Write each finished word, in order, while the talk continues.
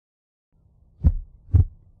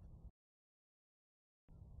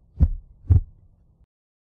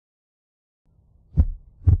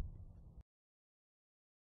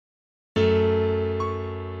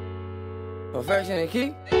Perfection and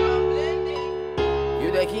key.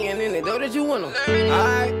 You that key and then they know that you want them.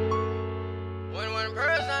 Alright.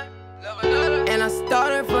 And I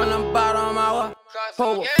started from the bottom, I was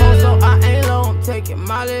poor, so I ain't low. I'm taking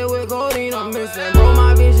Molly with codeine, I'm missing. Bro,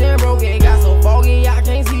 my vision broke, it got so foggy I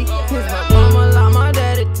can't see. Kiss my mama like my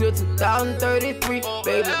daddy till 2033.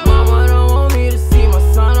 Baby mama don't want me to see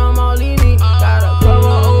my son, I'm all he need. Got a couple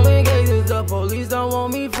open cases, the police don't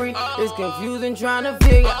want me free. It's confusing trying to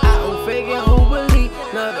figure out who fake and who believe.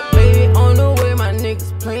 Another baby on the way, my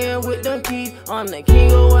niggas playing with them keys. I'm the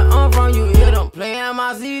king of where I'm from, you hear them playing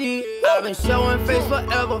my CD. I've been showing face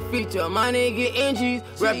forever, feature my nigga NGs.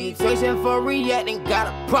 Reputation for reacting, got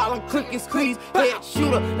a problem clicking squeeze. Head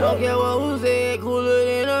shooter, don't care what who said, cooler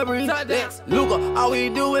than a breeze. Lex Luger, all we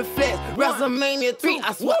do is flex. WrestleMania 3,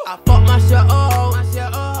 I swear I fucked my shit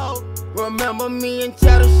up. Remember me and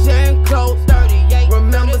Cheddar sharing clothes. 38.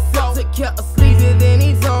 Remember Celtic kept a sleazy than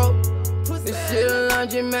he told. This shit a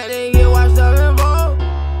luncheon, man, they get washed up and rolled.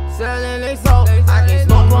 Selling they soul, I can't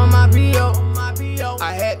smoke on my P.O.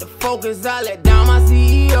 I had to focus, I let down my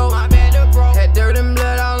CEO. Had dirt and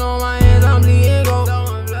blood all on my hands, I'm bleeding gold.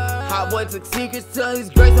 Hot boy took secrets to his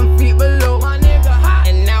grace, I'm feet below.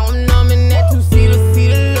 And now I'm numbing that 2-seater, see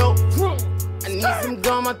the low. I need some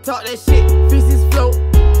gum, I talk that shit, feces float.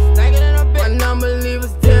 My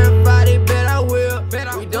non-believers terrified, they bet I will.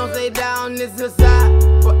 We don't stay down, this hillside,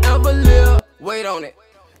 forever live. Wait on it.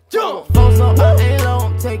 Phone so I ain't low,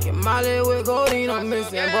 I'm taking Molly with codeine, I'm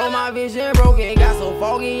missing. Bro, my vision broke, it got so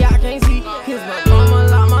foggy I can't see. Kiss my mama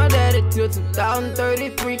like my daddy till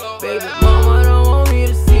 2033. Baby mama don't want me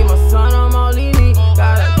to see my son, I'm all he need.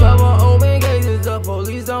 Got a couple open cases, the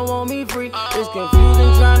police don't want me free. It's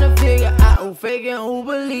confusing trying to figure out who fake and who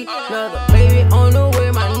believe. Another baby on the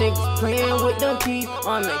way, my niggas playing with them keys.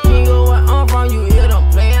 I'm the king of where I'm from, you hear them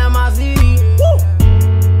playing